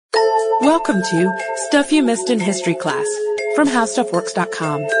Welcome to Stuff You Missed in History Class from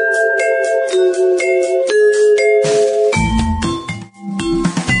HowStuffWorks.com.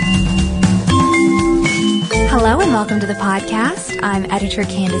 Hello and welcome to the podcast. I'm editor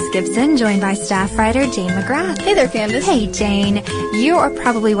Candace Gibson, joined by staff writer Jane McGrath. Hey there, Candace. Hey, Jane. You are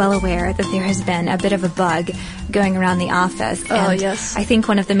probably well aware that there has been a bit of a bug going around the office. Oh, yes. I think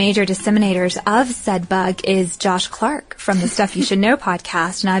one of the major disseminators of said bug is Josh Clark from the Stuff You Should Know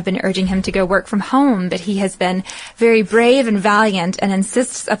podcast, and I've been urging him to go work from home, but he has been very brave and valiant and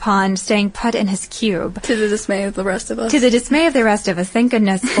insists upon staying put in his cube. To the dismay of the rest of us. To the dismay of the rest of us. Thank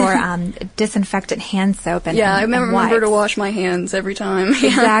goodness for disinfectant hand soap and I remember wipes. to wash my hands every time.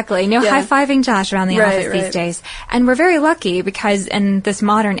 Exactly. No high-fiving Josh around the office these days. And we're very lucky because in this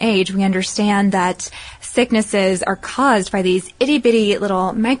modern age, we understand that sicknesses are caused by these itty-bitty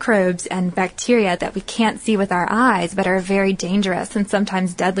little microbes and bacteria that we can't see with our eyes, but are very dangerous and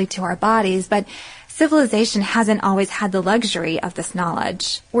sometimes deadly to our bodies. But civilization hasn't always had the luxury of this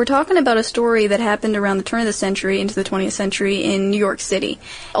knowledge. We're talking about a story that happened around the turn of the century into the 20th century in New York City.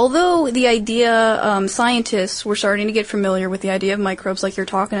 Although the idea, scientists were starting to get familiar with the idea of microbes like you're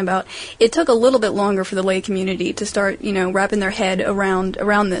talking about, it took a little bit longer for the lay community to start, wrapping their head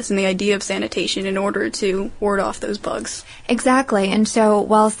around this and the idea of sanitation in order to ward off those bugs. Exactly. And so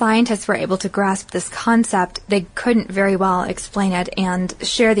while scientists were able to grasp this concept, they couldn't very well explain it and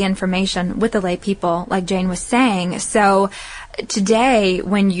share the information with the lay people, like Jane was saying. So today,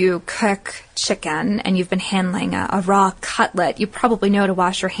 when you cook chicken and you've been handling a raw cutlet, you probably know to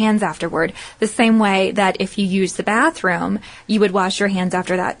wash your hands afterward, the same way that if you use the bathroom, you would wash your hands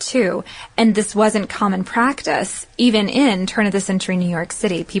after that too. And this wasn't common practice, even in turn-of-the-century New York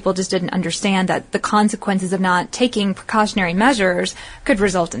City. People just didn't understand that the consequences of not taking precautionary measures could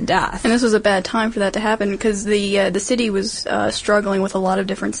result in death. And this was a bad time for that to happen because the city was struggling with a lot of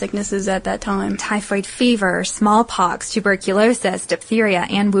different sicknesses at that time. Typhoid fever, smallpox, tuberculosis, diphtheria,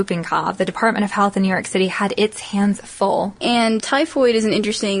 and whooping cough. The Department of Health in New York City had its hands full. And typhoid is an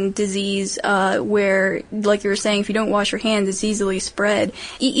interesting disease where, like you were saying, if you don't wash your hands, it's easily spread.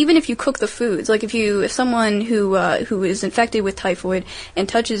 Even if you cook the foods, like if someone who is infected with typhoid and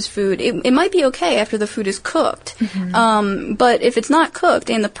touches food, it might be okay after the food is cooked. Mm-hmm. But if it's not cooked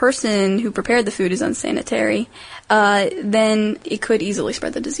and the person who prepared the food is unsanitary, then it could easily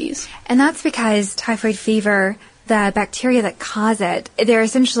spread the disease. And that's because typhoid fever, the bacteria that cause it, they're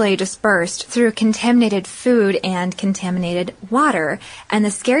essentially dispersed through contaminated food and contaminated water. And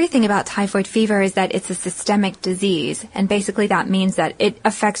the scary thing about typhoid fever is that it's a systemic disease. And basically that means that it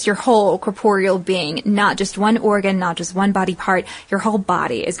affects your whole corporeal being, not just one organ, not just one body part. Your whole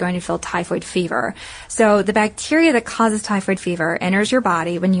body is going to feel typhoid fever. So the bacteria that causes typhoid fever enters your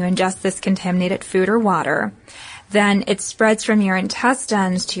body when you ingest this contaminated food or water. Then it spreads from your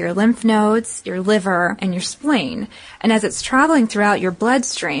intestines to your lymph nodes, your liver, and your spleen. And as it's traveling throughout your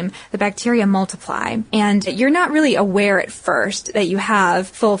bloodstream, the bacteria multiply. And you're not really aware at first that you have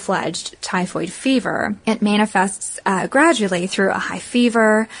full-fledged typhoid fever. It manifests gradually through a high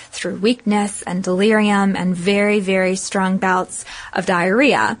fever, through weakness and delirium, and very, very strong bouts of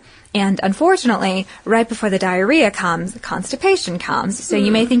diarrhea. And unfortunately, right before the diarrhea comes, constipation comes. So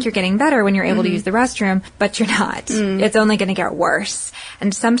you may think you're getting better when you're able to use the restroom, but you're not. It's only going to get worse.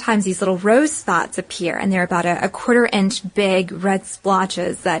 And sometimes these little rose spots appear, and they're about a quarter-inch big red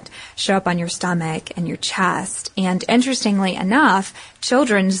splotches that show up on your stomach and your chest. And interestingly enough,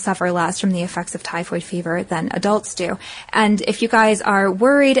 children suffer less from the effects of typhoid fever than adults do. And if you guys are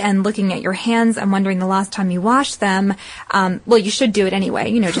worried and looking at your hands and wondering the last time you washed them, well, you should do it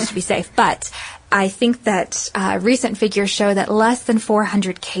anyway, just to be safe. But I think that recent figures show that less than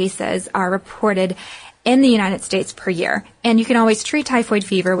 400 cases are reported in the United States per year. And you can always treat typhoid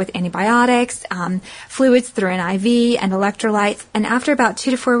fever with antibiotics, fluids through an IV, and electrolytes. And after about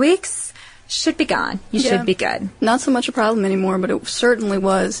 2 to 4 weeks, should be gone. You should be good. Not so much a problem anymore, but it certainly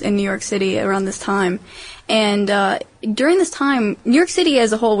was in New York City around this time. And during this time, New York City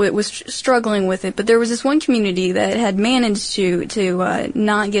as a whole was struggling with it, but there was this one community that had managed to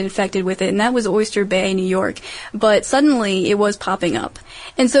not get infected with it, and that was Oyster Bay, New York. But suddenly, it was popping up.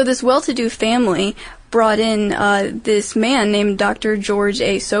 And so this well-to-do family brought in this man named Dr. George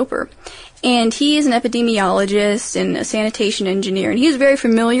A. Soper. And he is an epidemiologist and a sanitation engineer, and he was very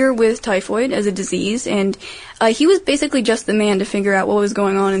familiar with typhoid as a disease, and he was basically just the man to figure out what was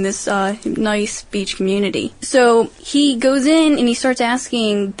going on in this nice beach community. So he goes in and he starts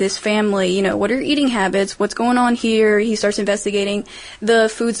asking this family, what are your eating habits? What's going on here? He starts investigating the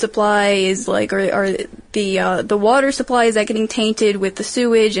food supply. Is like, are the water supply, is that getting tainted with the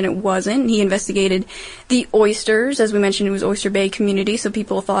sewage? And it wasn't. He investigated the oysters. As we mentioned, it was Oyster Bay community, so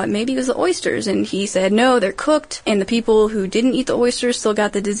people thought maybe it was the oysters. And he said, no, they're cooked, and the people who didn't eat the oysters still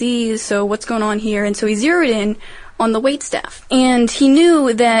got the disease, so what's going on here? And so he zeroed in on the waitstaff. And he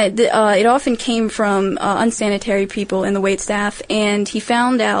knew that it often came from unsanitary people in the waitstaff, and he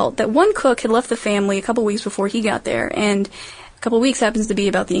found out that one cook had left the family a couple weeks before he got there, and a couple of weeks happens to be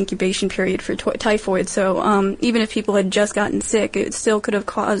about the incubation period for typhoid, so even if people had just gotten sick, it still could have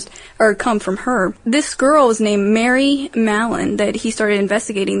caused or come from her. This girl was named Mary Mallon, that he started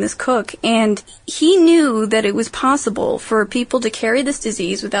investigating this cook, and he knew that it was possible for people to carry this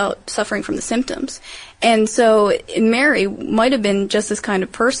disease without suffering from the symptoms. And so Mary might have been just this kind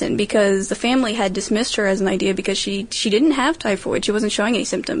of person, because the family had dismissed her as an idea because she didn't have typhoid. She wasn't showing any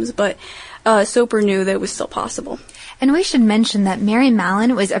symptoms, but Soper knew that it was still possible. And we should mention that Mary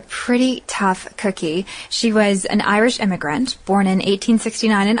Mallon was a pretty tough cookie. She was an Irish immigrant, born in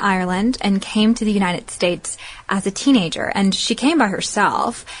 1869 in Ireland, and came to the United States as a teenager. And she came by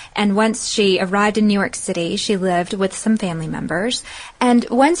herself, and once she arrived in New York City, she lived with some family members. And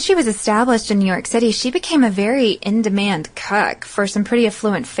once she was established in New York City, she became a very in-demand cook for some pretty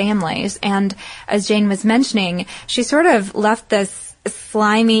affluent families. And as Jane was mentioning, she sort of left this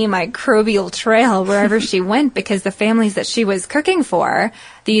slimy microbial trail wherever she went, because the families that she was cooking for,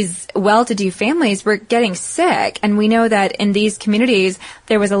 these well-to-do families, were getting sick. And we know that in these communities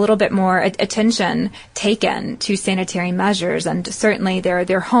there was a little bit more attention taken to sanitary measures, and certainly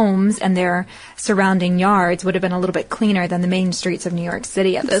their homes and their surrounding yards would have been a little bit cleaner than the main streets of New York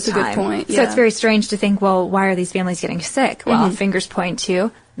City at this time. That's a good point. Yeah. So it's very strange to think, well, why are these families getting sick? Well, fingers point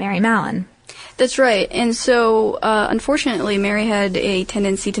to Mary Mallon. That's right. And so, unfortunately, Mary had a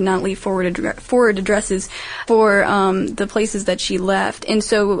tendency to not leave forward addresses for the places that she left. And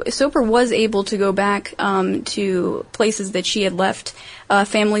so Soper was able to go back to places that she had left,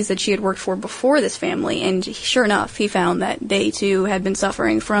 families that she had worked for before this family. And sure enough, he found that they, too, had been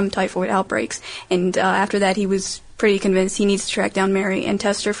suffering from typhoid outbreaks. And after that, he was pretty convinced he needs to track down Mary and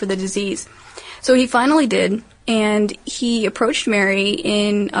test her for the disease. So he finally did. And he approached Mary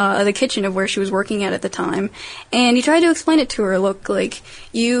in the kitchen of where she was working at the time, and he tried to explain it to her. Look, like,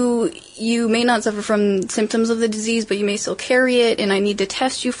 you may not suffer from symptoms of the disease, but you may still carry it, and I need to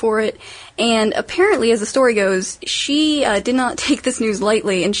test you for it. And apparently, as the story goes, she did not take this news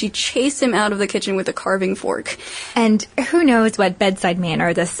lightly, and she chased him out of the kitchen with a carving fork. And who knows what bedside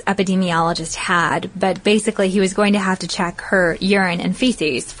manner this epidemiologist had, but basically he was going to have to check her urine and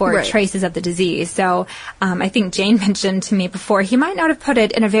feces for traces of the disease. So I think Jane mentioned to me before, he might not have put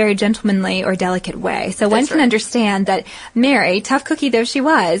it in a very gentlemanly or delicate way. So one can understand that Mary, tough cookie though she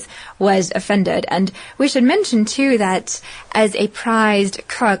was offended. And we should mention, too, that as a prized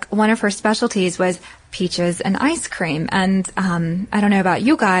cook, one of her specialties was peaches and ice cream. And I don't know about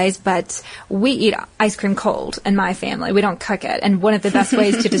you guys, but we eat ice cream cold in my family. We don't cook it. And one of the best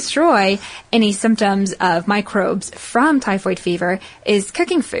ways to destroy any symptoms of microbes from typhoid fever is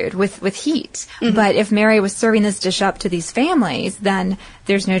cooking food with heat. But if Mary was serving this dish up to these families, then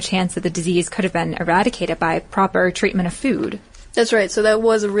there's no chance that the disease could have been eradicated by proper treatment of food. That's right. So that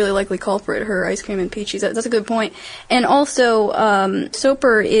was a really likely culprit, her ice cream and peaches. That's a good point. And also,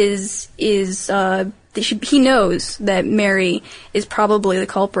 Soper he knows that Mary is probably the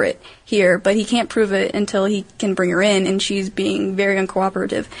culprit here, but he can't prove it until he can bring her in, and she's being very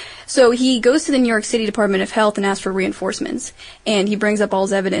uncooperative. So he goes to the New York City Department of Health and asks for reinforcements, and he brings up all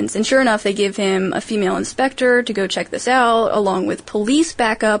his evidence. And sure enough, they give him a female inspector to go check this out, along with police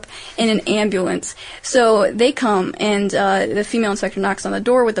backup and an ambulance. So they come, and the female inspector knocks on the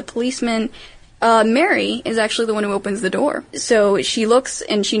door with the policeman. Mary is actually the one who opens the door. So she looks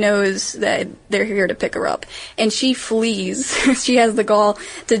and she knows that they're here to pick her up. And she flees. She has the gall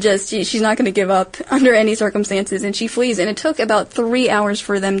to she's not going to give up under any circumstances. And she flees. And it took about 3 hours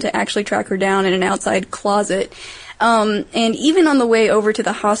for them to actually track her down in an outside closet. And even on the way over to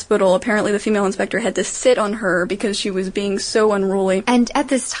the hospital, apparently the female inspector had to sit on her because she was being so unruly. And at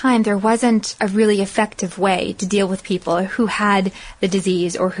this time, there wasn't a really effective way to deal with people who had the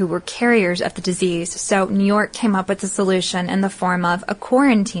disease or who were carriers of the disease. So New York came up with a solution in the form of a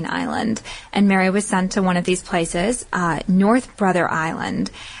quarantine island. And Mary was sent to one of these places, North Brother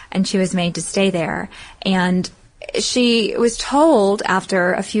Island, and she was made to stay there. And she was told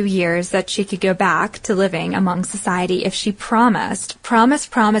after a few years that she could go back to living among society if she promised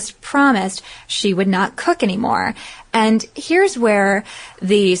she would not cook anymore. And here's where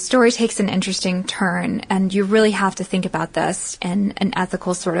the story takes an interesting turn, and you really have to think about this in an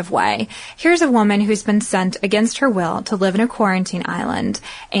ethical sort of way. Here's a woman who's been sent against her will to live in a quarantine island,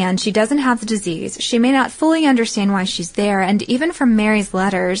 and she doesn't have the disease. She may not fully understand why she's there, and even from Mary's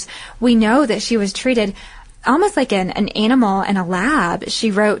letters, we know that she was treated almost like an animal in a lab. She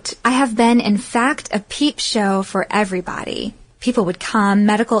wrote, "I have been, in fact, a peep show for everybody." People would come,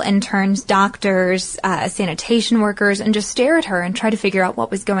 medical interns, doctors, sanitation workers, and just stare at her and try to figure out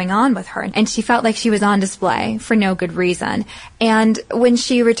what was going on with her. And she felt like she was on display for no good reason. And when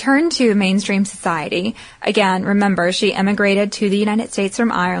she returned to mainstream society, again, remember, she emigrated to the United States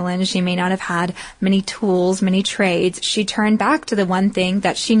from Ireland. She may not have had many tools, many trades. She turned back to the one thing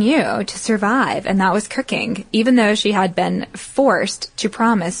that she knew to survive, and that was cooking, even though she had been forced to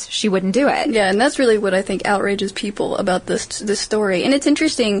promise she wouldn't do it. Yeah, and that's really what I think outrages people about this story. And it's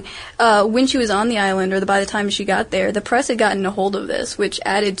interesting, when she was on the island, or by the time she got there, the press had gotten a hold of this, which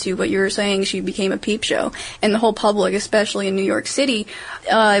added to what you were saying. She became a peep show, and the whole public, especially in New York City,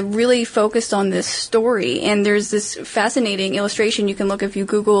 really focused on this story. And there's this fascinating illustration. You can look, if you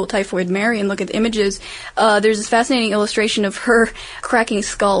Google Typhoid Mary and look at the images, there's this fascinating illustration of her cracking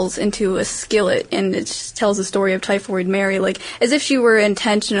skulls into a skillet, and it just tells the story of Typhoid Mary, like as if she were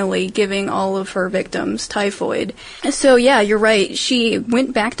intentionally giving all of her victims typhoid. So yeah, you're right. She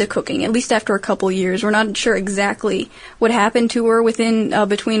went back to cooking, at least after a couple years. We're not sure exactly what happened to her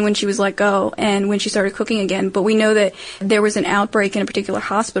between when she was let go and when she started cooking again, but we know that there was an outbreak in a particular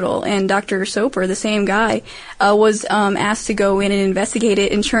hospital, and Dr. Soper, the same guy, was asked to go in and investigate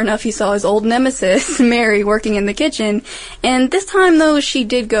it, and sure enough, he saw his old nemesis, Mary, working in the kitchen. And this time, though, she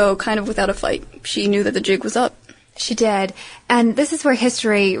did go kind of without a fight. She knew that the jig was up. She did. And this is where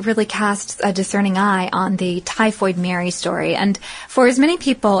history really casts a discerning eye on the Typhoid Mary story. And for as many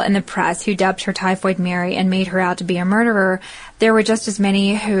people in the press who dubbed her Typhoid Mary and made her out to be a murderer, there were just as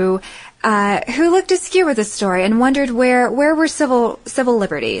many who looked askew with the story and wondered where were civil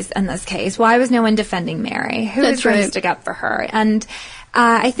liberties in this case? Why was no one defending Mary? Who was going to stick up for her? And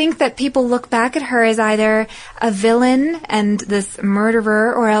I think that people look back at her as either a villain and this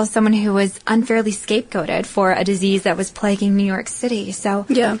murderer, or else someone who was unfairly scapegoated for a disease that was plaguing New York City. So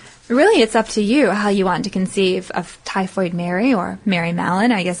yeah, really it's up to you how you want to conceive of Typhoid Mary, or Mary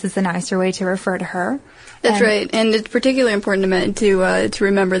Mallon, I guess is the nicer way to refer to her. That's right, and it's particularly important to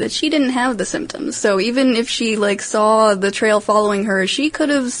remember that she didn't have the symptoms. So even if she saw the trail following her, she could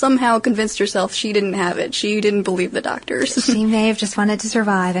have somehow convinced herself she didn't have it. She didn't believe the doctors. She may have just wanted to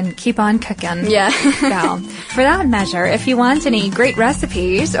survive and keep on cooking. Yeah. So, for that measure, if you want any great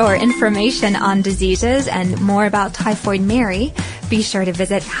recipes or information on diseases and more about Typhoid Mary, be sure to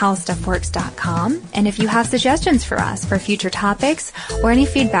visit howstuffworks.com. And if you have suggestions for us for future topics or any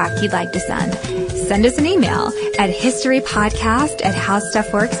feedback you'd like to send us an email at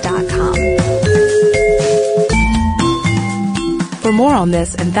historypodcast@howstuffworks.com. For more on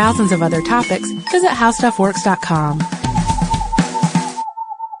this and thousands of other topics, visit howstuffworks.com.